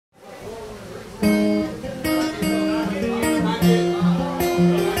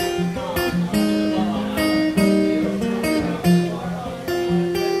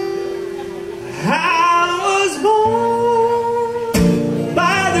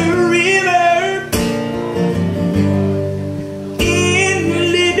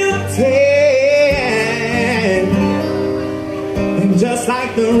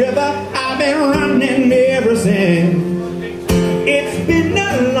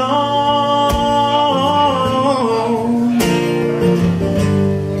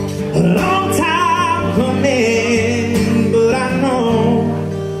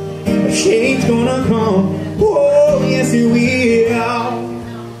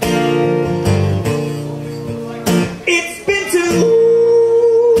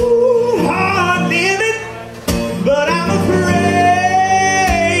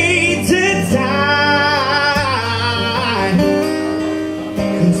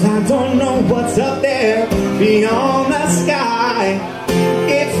what's up there beyond the sky.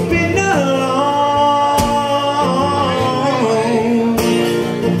 It's been a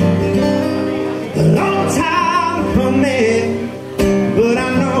long time coming, but I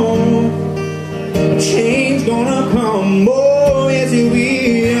know a change gonna come. Oh, yes it will.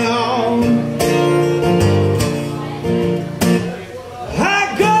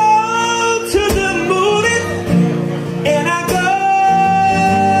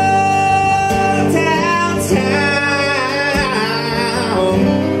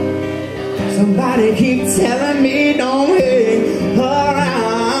 Somebody keep telling me don't hang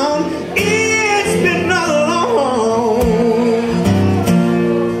around. It's been a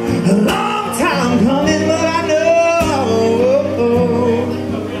long time coming, but I know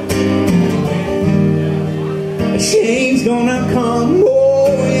a change gonna come.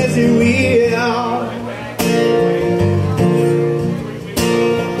 Oh, yes it will.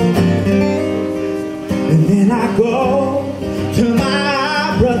 And then I go to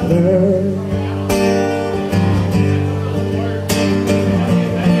my brother.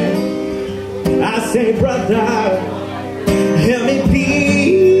 I say, brother, help me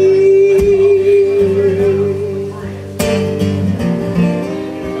please.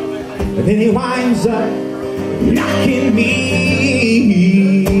 And then he winds up knocking me.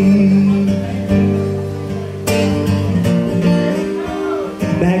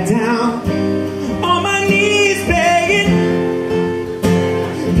 Back down on my knees begging,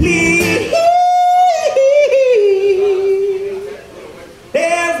 please.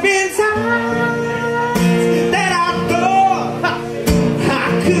 There's been times that I thought I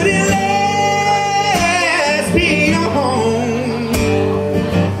couldn't last being home,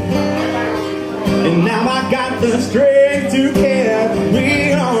 and now I got the strength to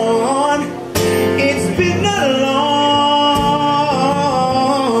carry on. It's been a long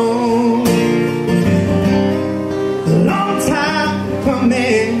time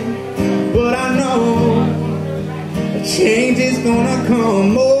coming, but I know a change is gonna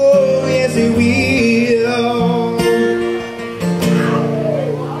come. Oh, yes it will.